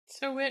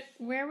So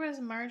where was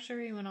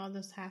Marjorie when all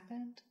this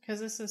happened?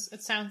 Because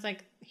it sounds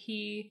like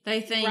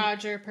they think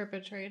Roger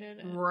perpetrated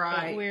it.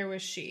 Right. But where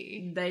was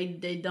she?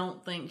 They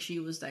don't think she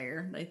was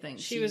there. They think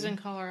she was in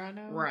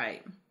Colorado.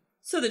 Right.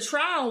 So the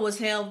trial was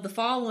held the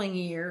following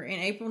year in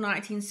April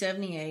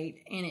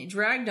 1978, and it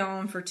dragged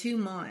on for 2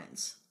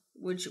 months,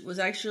 which was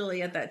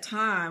actually at that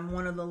time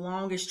one of the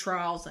longest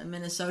trials in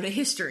Minnesota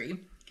history.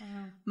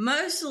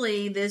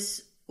 Mostly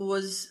this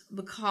was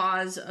be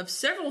of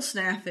several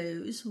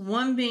snafus,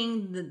 one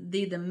being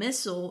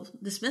the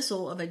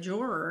dismissal of a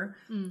juror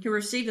who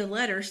received a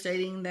letter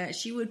stating that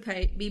she would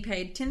be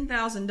paid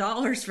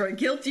 $10,000 for a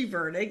guilty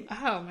verdict.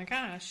 Oh my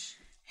gosh.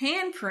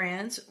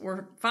 Handprints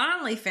were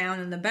finally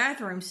found in the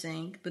bathroom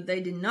sink, but they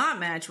did not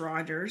match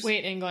Roger's.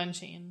 Wait, in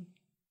Glensheen?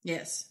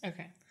 Yes.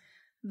 Okay.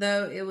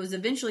 Though it was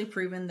eventually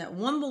proven that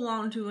one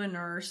belonged to a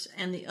nurse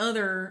and the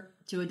other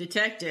to a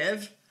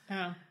detective.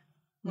 Oh.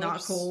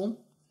 Not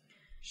cool.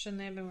 Shouldn't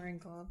they have been wearing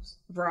gloves?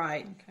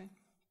 Right. Okay.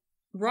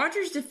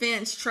 Roger's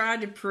defense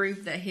tried to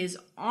prove that his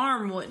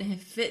arm wouldn't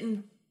have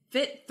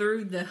fit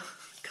through the...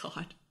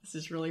 God, this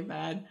is really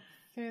bad.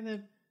 Through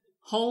the...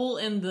 hole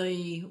in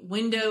the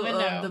window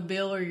of the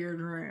billiard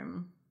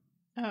room.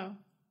 Oh,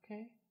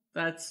 okay.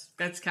 That's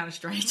kind of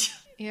strange.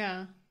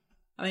 Yeah.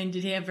 I mean,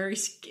 did he have very...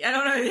 I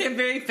don't know. Did he have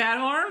very fat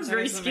arms?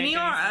 Very skinny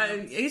arms? I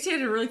guess he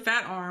had really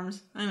fat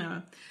arms. I don't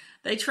know.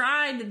 They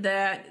tried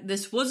that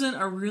this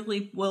wasn't a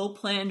really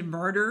well-planned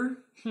murder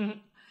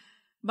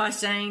by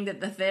saying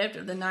that the theft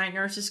of the night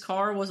nurse's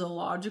car was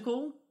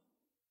illogical,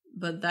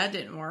 but that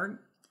didn't work.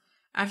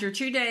 After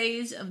 2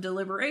 days of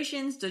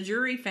deliberations, the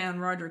jury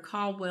found Roger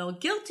Caldwell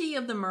guilty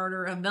of the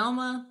murder of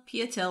Velma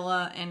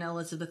Piatella and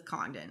Elizabeth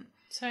Condon.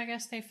 So I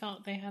guess they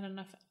felt they had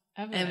enough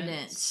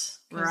evidence.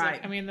 Right.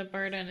 I mean, the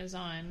burden is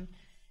on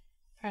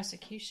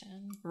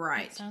prosecution.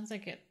 Right. It sounds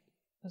like it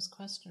was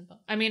questionable.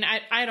 I mean,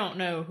 I don't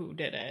know who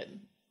did it.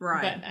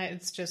 Right. But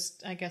it's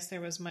just, I guess there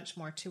was much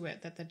more to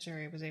it that the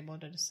jury was able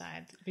to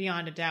decide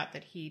beyond a doubt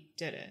that he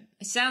did it.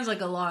 It sounds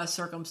like a lot of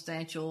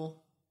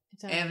circumstantial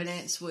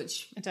evidence,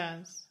 which... It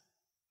does.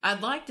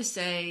 I'd like to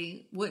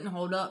say wouldn't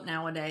hold up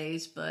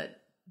nowadays, but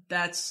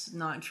that's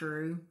not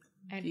true.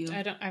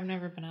 I've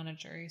never been on a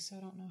jury, so I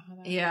don't know how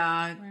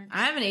that works.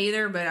 I haven't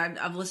either, but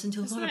I've listened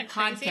to a lot of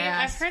podcasts.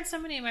 I've heard so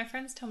many of my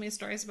friends tell me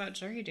stories about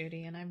jury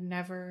duty, and I've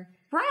never...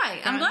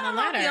 Right. I'm glad I'm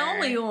not the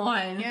only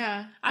one.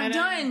 Yeah. I've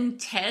done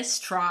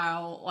test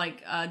trial,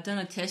 done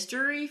a test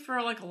jury for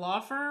a law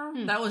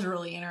firm. That was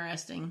really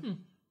interesting.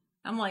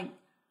 I'm like,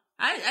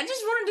 I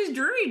just want to do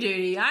jury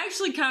duty. I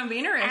actually kind of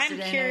interested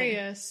in it. I'm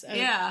curious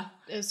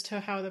as to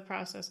how the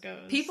process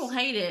goes. People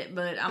hate it,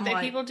 but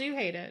people do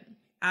hate it.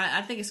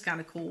 I think it's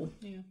kind of cool.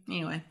 Yeah.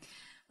 Anyway,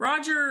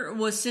 Roger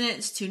was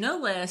sentenced to no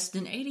less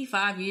than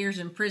 85 years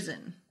in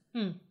prison.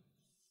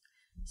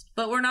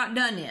 But we're not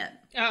done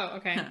yet. Oh,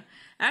 okay.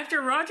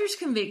 After Roger's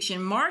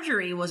conviction,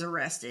 Marjorie was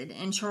arrested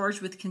and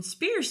charged with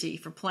conspiracy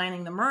for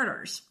planning the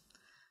murders.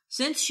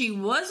 Since she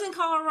was in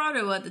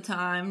Colorado at the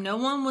time, no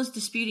one was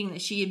disputing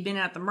that she had been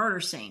at the murder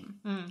scene.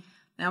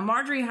 Now,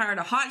 Marjorie hired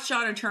a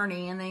hotshot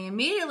attorney, and they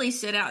immediately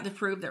set out to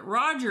prove that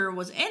Roger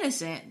was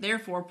innocent,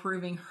 therefore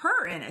proving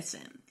her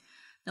innocent.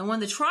 Now,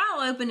 when the trial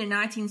opened in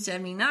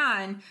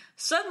 1979,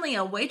 suddenly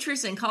a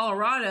waitress in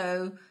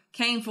Colorado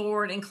came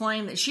forward and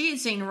claimed that she had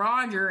seen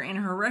Roger in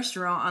her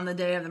restaurant on the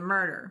day of the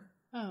murder.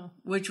 Oh.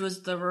 Which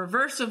was the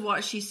reverse of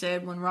what she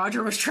said when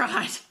Roger was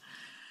tried.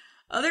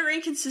 Other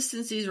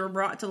inconsistencies were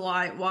brought to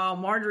light while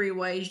Marjorie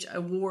waged a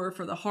war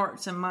for the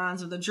hearts and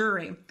minds of the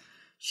jury.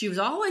 She was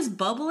always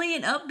bubbly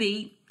and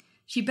upbeat.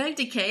 She baked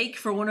a cake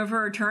for one of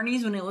her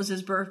attorneys when it was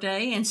his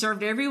birthday and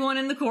served everyone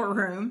in the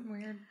courtroom.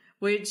 Weird.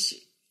 Which...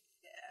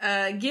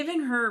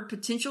 given her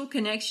potential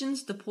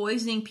connections to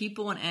poisoning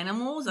people and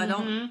animals, I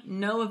don't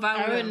know if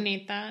I wouldn't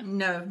eat that.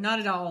 No, not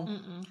at all.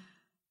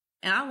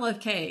 And I love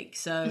cake,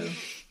 so,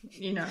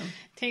 you know.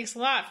 Takes a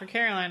lot for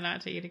Caroline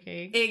not to eat a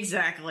cake.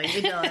 Exactly,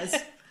 it does.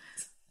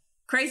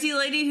 Crazy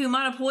lady who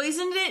might have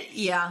poisoned it?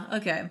 Yeah,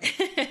 okay.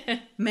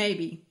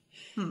 Maybe.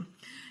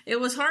 It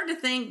was hard to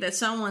think that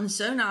someone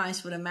so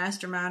nice would have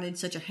masterminded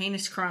such a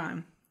heinous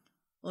crime.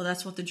 Well,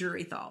 that's what the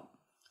jury thought.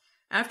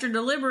 After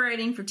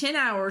deliberating for 10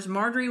 hours,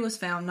 Marjorie was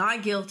found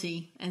not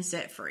guilty and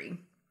set free.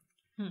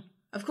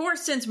 Of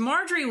course, since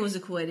Marjorie was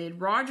acquitted,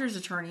 Roger's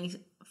attorney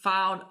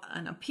filed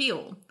an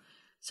appeal.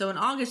 So in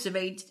August of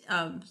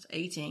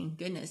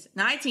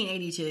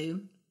 1982,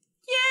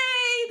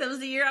 yay, that was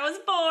the year I was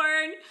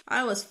born.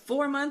 I was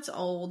 4 months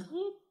old.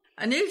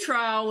 A new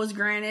trial was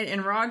granted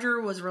and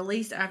Roger was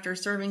released after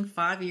serving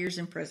 5 years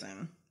in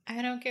prison.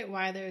 I don't get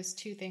why those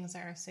two things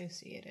are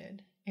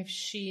associated. If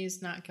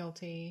she's not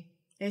guilty...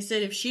 They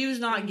said if she was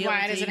not guilty...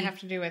 Why does it have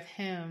to do with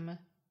him?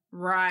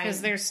 Right.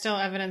 Because there's still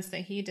evidence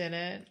that he did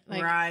it.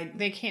 Right.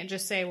 They can't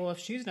just say, well, if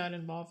she's not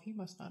involved, he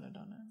must not have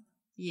done it.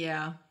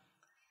 Yeah.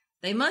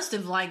 They must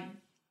have,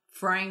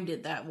 framed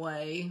it that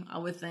way, I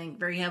would think,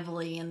 very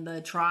heavily in the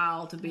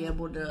trial to be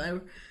able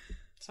to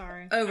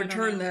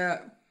overturn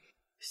that.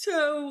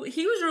 So,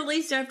 he was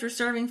released after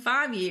serving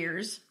 5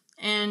 years,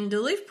 and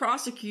Duluth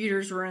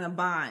prosecutors were in a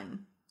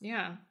bind.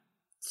 Yeah.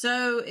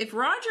 So if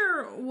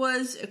Roger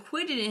was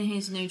acquitted in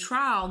his new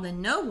trial,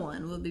 then no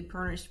one would be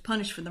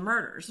punished for the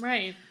murders.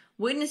 Right.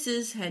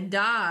 Witnesses had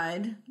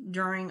died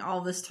during all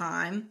this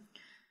time.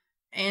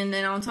 And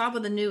then on top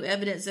of the new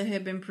evidence that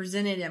had been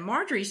presented at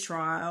Marjorie's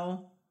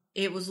trial,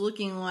 it was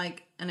looking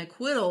like an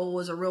acquittal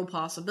was a real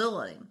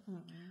possibility. Mm-hmm.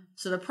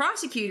 So the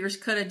prosecutors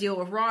cut a deal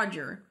with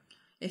Roger.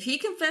 If he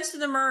confessed to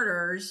the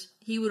murders,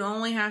 he would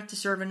only have to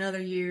serve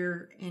another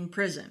year in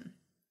prison.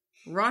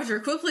 Roger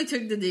quickly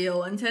took the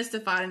deal and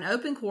testified in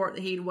open court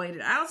that he'd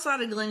waited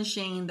outside of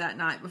Glensheen that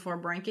night before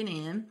breaking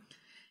in.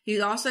 He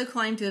also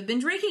claimed to have been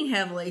drinking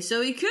heavily,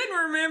 so he couldn't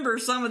remember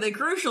some of the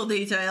crucial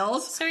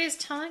details. So he's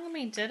telling him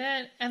he did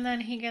it, and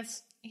then he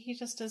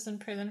just is in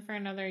prison for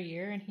another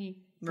year, and he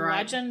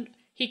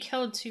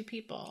killed 2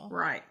 people.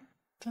 Right.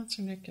 That's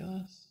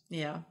ridiculous.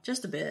 Yeah,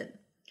 just a bit.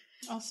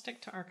 I'll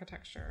stick to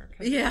architecture.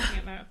 Yeah.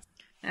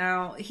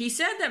 Now, he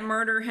said that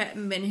murder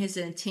hadn't been his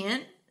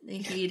intent.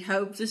 He'd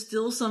hoped to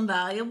steal some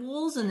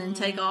valuables and then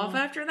take off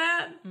after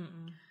that.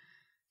 Mm-mm.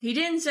 He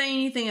didn't say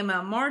anything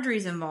about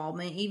Marjorie's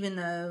involvement, even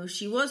though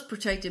she was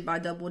protected by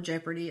double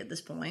jeopardy at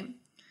this point.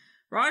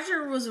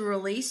 Roger was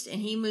released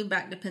and he moved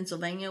back to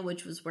Pennsylvania,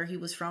 which was where he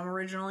was from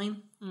originally.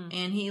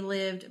 And he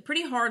lived a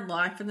pretty hard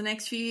life for the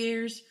next few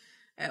years.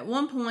 At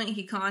one point,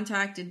 he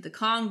contacted the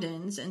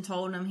Congdons and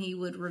told them he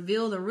would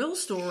reveal the real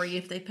story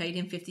if they paid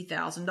him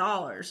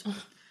 $50,000.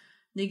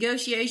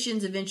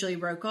 Negotiations eventually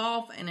broke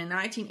off, and in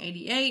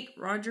 1988,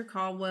 Roger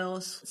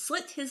Caldwell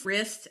slit his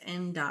wrist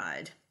and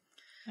died.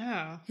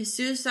 Oh. His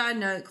suicide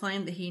note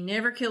claimed that he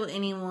never killed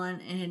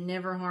anyone and had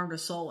never harmed a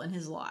soul in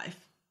his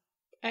life.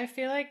 I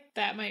feel like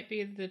that might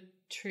be the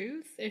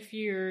truth if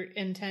you're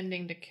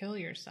intending to kill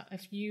yourself.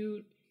 If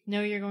you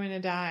know you're going to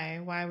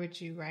die, why would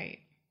you write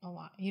a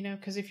lot? You know,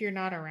 because if you're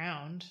not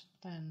around,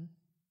 then...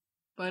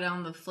 But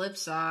on the flip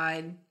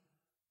side...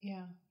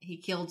 Yeah. He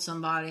killed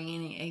somebody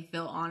and he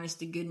felt honest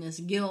to goodness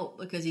guilt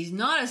because he's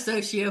not a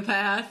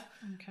sociopath.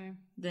 Okay.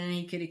 Then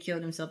he could have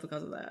killed himself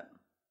because of that.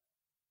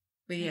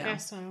 But yeah. I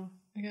guess so.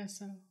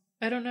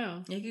 I don't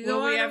know. It could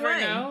go either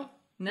way. Know?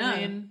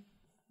 No.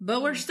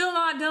 But we're still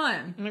not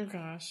done. Oh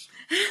gosh.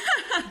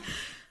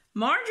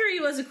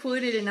 Marjorie was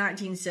acquitted in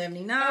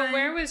 1979. Oh,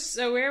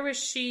 where was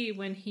she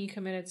when he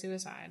committed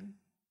suicide?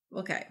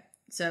 Okay.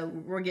 So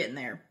we're getting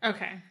there.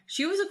 Okay.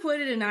 She was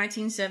acquitted in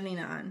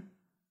 1979.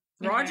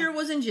 Roger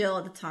was in jail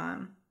at the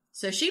time.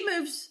 So she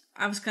moves.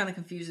 I was kind of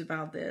confused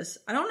about this.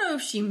 I don't know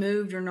if she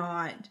moved or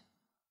not,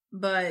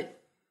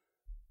 but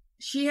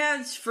she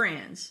has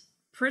friends,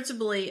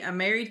 principally a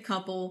married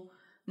couple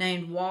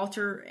named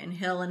Walter and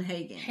Helen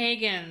Hagen.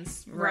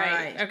 Hagens.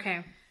 Right.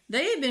 Okay.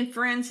 They had been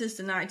friends since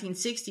the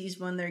 1960s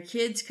when their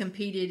kids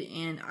competed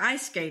in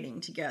ice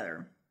skating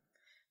together.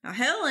 Now,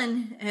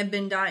 Helen had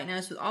been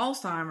diagnosed with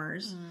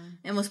Alzheimer's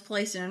and was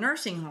placed in a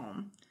nursing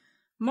home.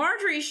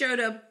 Marjorie showed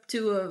up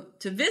to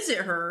visit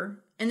her,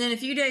 and then a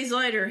few days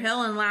later,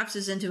 Helen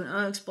lapses into an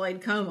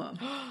unexplained coma.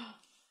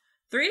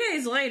 3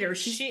 days later,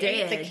 she's dead. She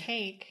ate the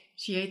cake.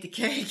 She ate the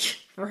cake,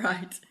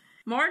 right.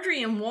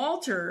 Marjorie and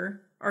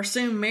Walter are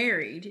soon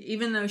married,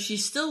 even though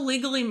she's still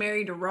legally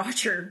married to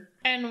Roger.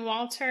 And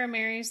Walter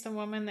marries the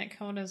woman that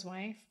killed his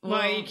wife?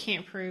 Well, you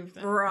can't prove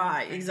that.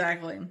 Right,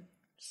 exactly.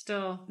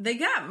 Still. They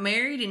got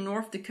married in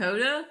North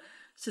Dakota.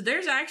 So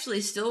there's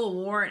actually still a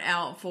warrant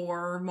out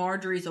for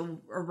Marjorie's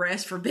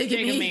arrest for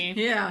bigamy.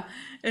 Yeah,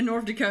 in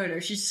North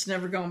Dakota. She's just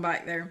never gone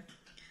back there.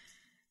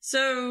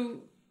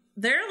 So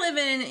they're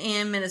living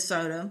in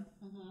Minnesota,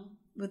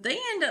 but they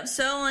end up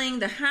selling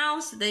the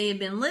house that they had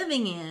been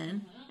living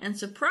in. And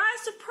surprise,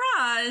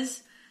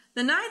 surprise,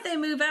 the night they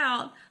move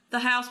out,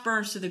 the house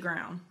burns to the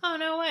ground. Oh,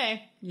 no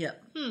way.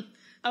 Yep.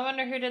 I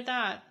wonder who did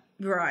that.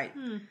 Right.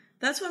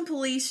 That's when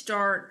police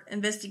start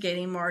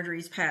investigating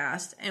Marjorie's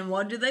past. And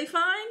what do they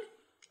find?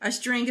 A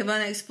string of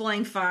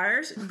unexplained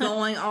fires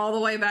going all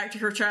the way back to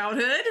her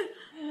childhood.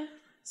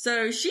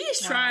 So she is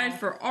tried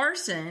for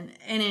arson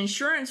and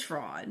insurance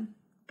fraud.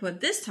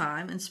 But this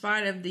time, in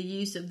spite of the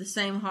use of the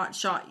same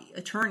hotshot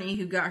attorney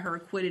who got her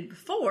acquitted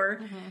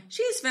before,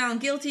 she is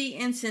found guilty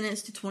and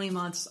sentenced to 20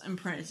 months in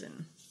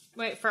prison.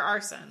 Wait, for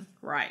arson?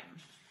 Right.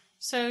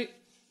 So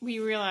we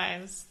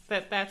realize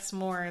that that's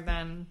more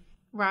than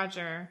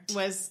Roger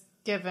was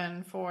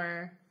given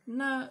for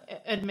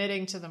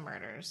admitting to the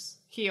murders.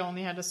 He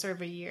only had to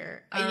serve a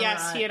year.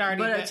 Yes, he had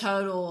already... But a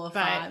total of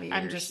 5 years.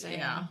 I'm just saying.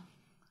 Yeah.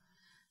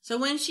 So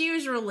when she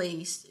was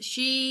released,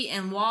 she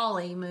and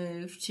Wally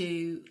moved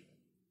to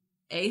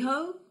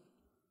Ajo,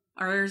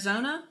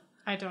 Arizona.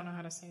 I don't know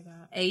how to say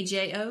that.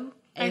 Ajo?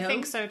 I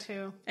think so,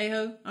 too.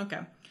 Ajo? Okay.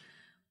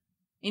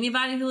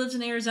 Anybody who lives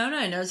in Arizona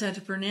and knows how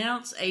to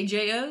pronounce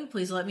Ajo,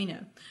 please let me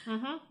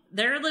know.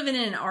 They're living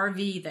in an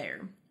RV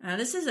there. Now,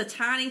 this is a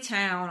tiny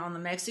town on the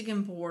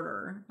Mexican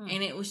border,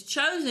 and it was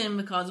chosen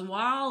because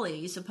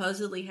Wally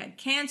supposedly had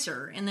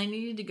cancer, and they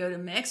needed to go to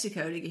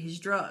Mexico to get his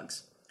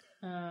drugs.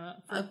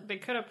 They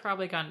could have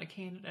probably gone to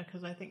Canada,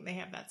 because I think they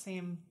have that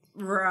same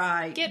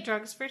Right. Get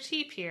drugs for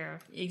cheap here.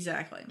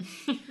 Exactly.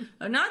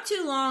 Not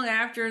too long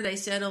after they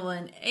settled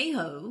in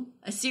Aho,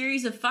 a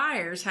series of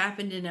fires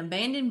happened in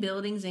abandoned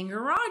buildings and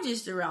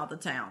garages throughout the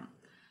town.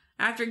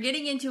 After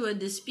getting into a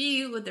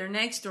dispute with their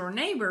next-door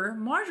neighbor,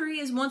 Marjorie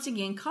is once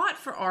again caught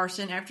for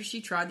arson after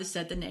she tried to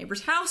set the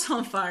neighbor's house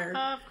on fire.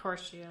 Of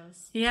course she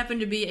is. He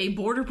happened to be a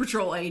Border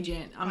Patrol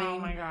agent. I mean, oh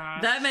my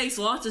gosh. That makes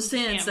lots of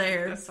sense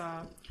there. Make this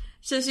up.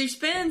 So she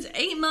spends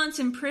 8 months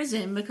in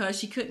prison because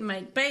she couldn't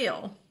make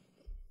bail.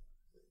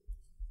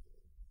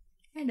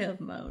 I love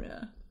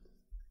Mona.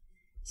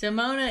 So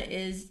Mona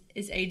is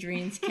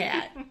Adrienne's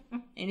cat.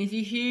 And if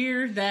you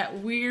hear that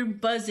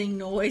weird buzzing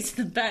noise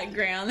in the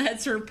background,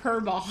 that's her purr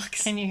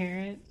box. Can you hear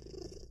it?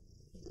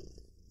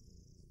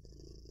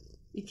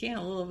 You can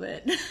a little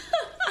bit.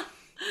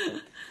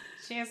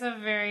 She has a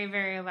very,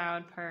 very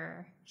loud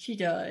purr. She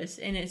does,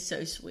 and it's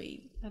so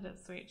sweet. That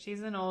is sweet.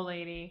 She's an old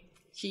lady.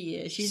 She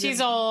is.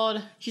 She's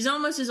old. She's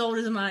almost as old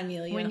as my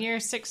Amelia. When you're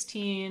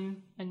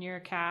 16 and you're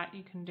a cat,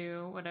 you can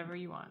do whatever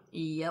you want.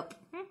 Yep.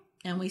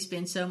 And we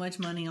spend so much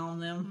money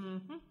on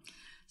them. Mm-hmm.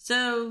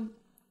 So,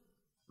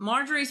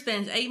 Marjorie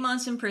spends 8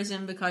 months in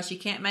prison because she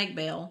can't make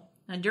bail.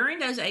 Now, during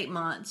those 8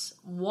 months,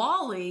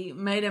 Wally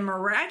made a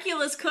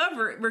miraculous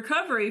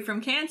recovery from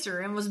cancer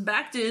and was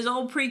back to his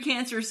old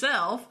pre-cancer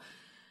self.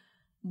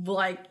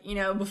 Like, you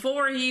know,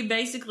 before he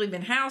basically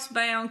been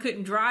housebound,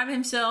 couldn't drive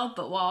himself,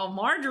 but while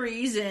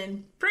Marjorie's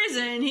in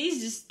prison,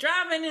 he's just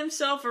driving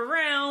himself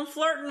around,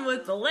 flirting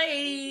with the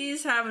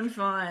ladies, having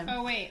fun.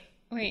 Oh, wait.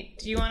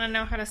 Do you want to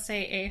know how to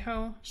say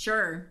Aho?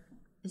 Sure.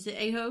 Is it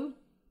Aho?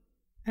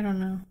 I don't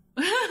know.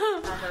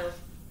 Aho.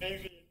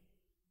 AZ.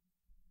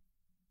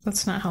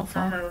 That's not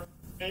helpful. Aho.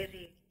 AZ.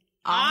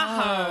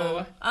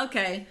 Aho.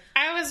 Okay.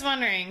 I was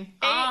wondering.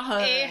 Aho.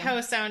 Aho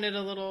sounded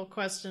a little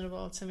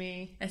questionable to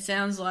me. It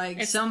sounds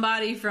like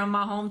somebody from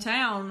my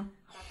hometown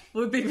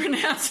would be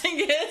pronouncing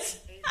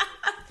it.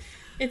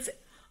 It's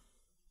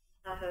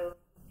Aho.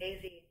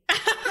 AZ.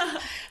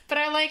 But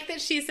I like that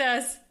she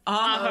says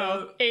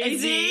Aho.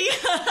 AZ.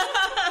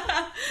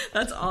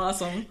 That's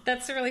awesome.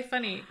 That's really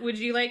funny. Would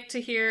you like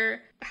to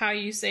hear how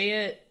you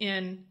say it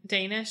in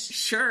Danish?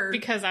 Sure.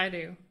 Because I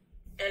do.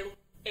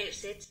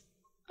 A6.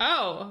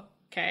 Oh,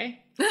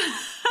 okay.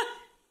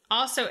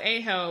 Also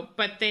Aho,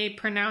 but they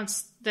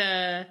pronounce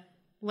the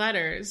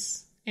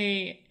letters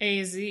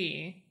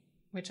A-Z,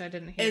 which I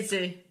didn't hear. Is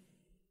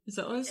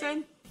that what it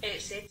said?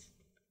 A6.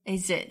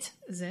 Is it?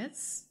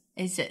 Zits?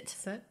 Is it?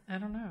 Is it? I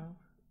don't know.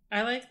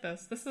 I like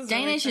this. This is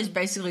Danish really is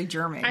basically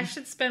German. I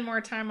should spend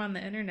more time on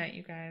the internet,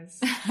 you guys.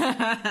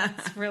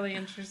 It's really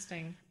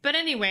interesting. But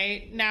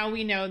anyway, now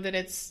we know that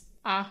it's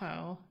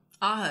Aho.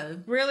 Aho.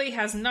 Really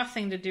has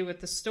nothing to do with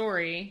the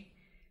story,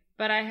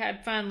 but I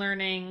had fun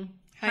learning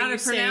how you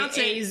to pronounce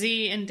say it. AZ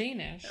in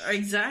Danish.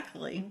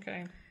 Exactly.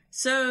 Okay.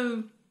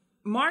 So,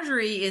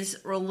 Marjorie is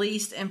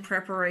released in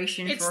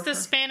preparation It's for the her...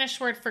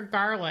 Spanish word for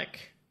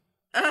garlic.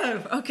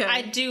 Oh, okay.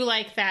 I do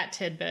like that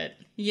tidbit.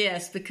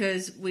 Yes,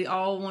 because we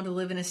all want to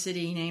live in a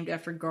city named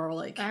after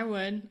garlic. I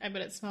would. I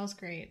bet it smells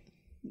great.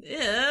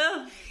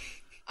 Yeah.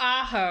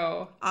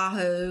 Aho.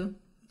 Aho.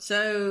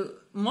 So,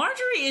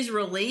 Marjorie is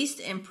released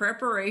in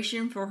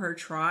preparation for her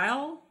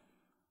trial.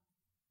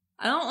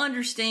 I don't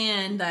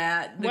understand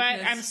that. What?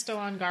 I'm still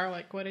on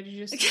garlic. What did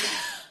you just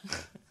say?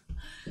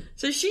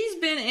 So, she's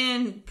been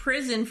in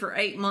prison for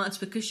 8 months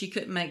because she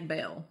couldn't make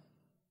bail.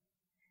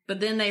 But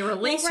then they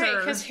release her.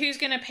 Because who's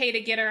going to pay to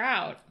get her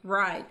out?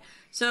 Right.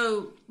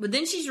 So, but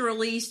then she's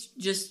released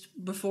just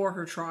before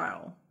her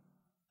trial.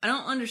 I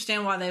don't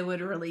understand why they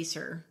would release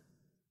her.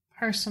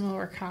 Personal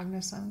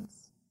recognizance.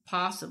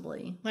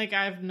 Possibly. Like,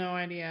 I have no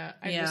idea.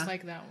 I just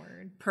like that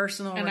word.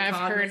 Personal and I've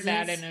heard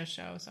recognizance. that in a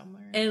show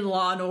somewhere. In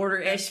Law and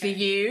Order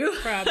SVU.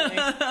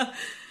 Probably.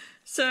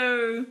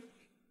 So,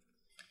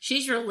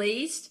 she's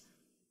released.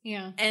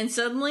 Yeah. And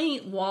suddenly,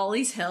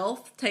 Wally's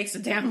health takes a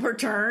downward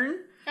turn.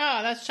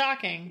 Oh, that's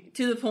shocking.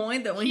 To the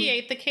point that when he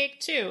ate the cake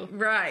too.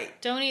 Right.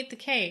 Don't eat the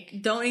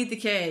cake. Don't eat the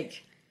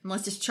cake.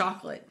 Unless it's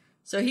chocolate.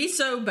 So he's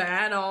so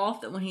bad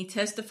off that when he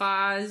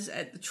testifies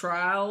at the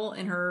trial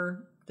in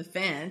her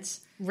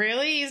defense.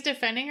 Really? He's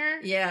defending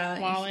her? Yeah.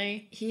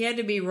 Wally. He had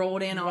to be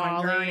rolled in on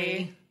a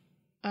gurney.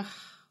 Ugh.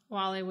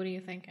 Wally, what are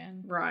you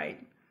thinking?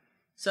 Right.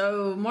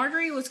 So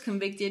Marjorie was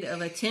convicted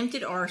of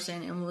attempted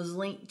arson and was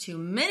linked to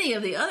many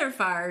of the other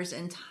fires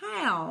in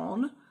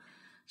town.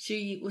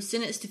 She was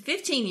sentenced to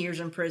 15 years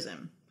in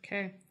prison.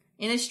 Okay.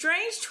 In a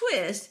strange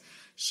twist,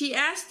 she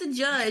asked the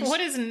judge... What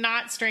is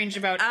not strange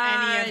about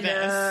any of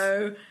this?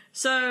 Know.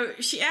 So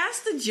she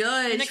asked the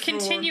judge... And a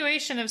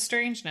continuation of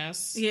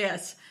strangeness.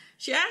 Yes.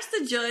 She asked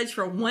the judge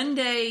for 1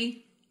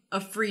 day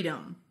of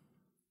freedom.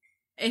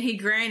 And he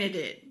granted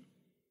it.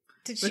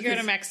 Did she go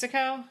to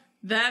Mexico?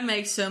 That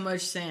makes so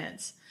much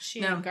sense.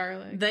 She ate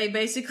garlic. They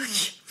basically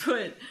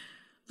put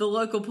the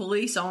local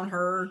police on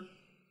her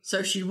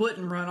so she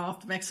wouldn't run off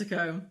to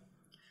Mexico.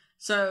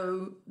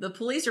 So the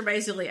police are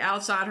basically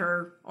outside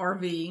her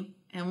RV,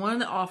 and one of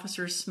the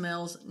officers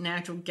smells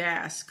natural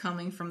gas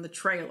coming from the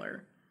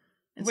trailer.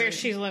 And where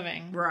she's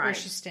living. Right. Where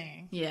she's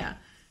staying. Yeah.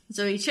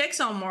 So he checks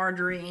on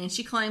Marjorie, and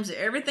she claims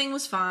that everything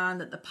was fine,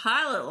 that the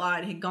pilot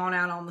light had gone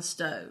out on the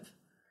stove.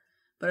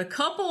 But a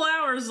couple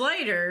hours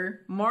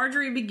later,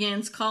 Marjorie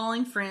begins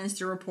calling friends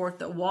to report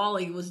that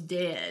Wally was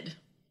dead.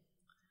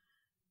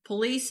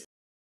 Police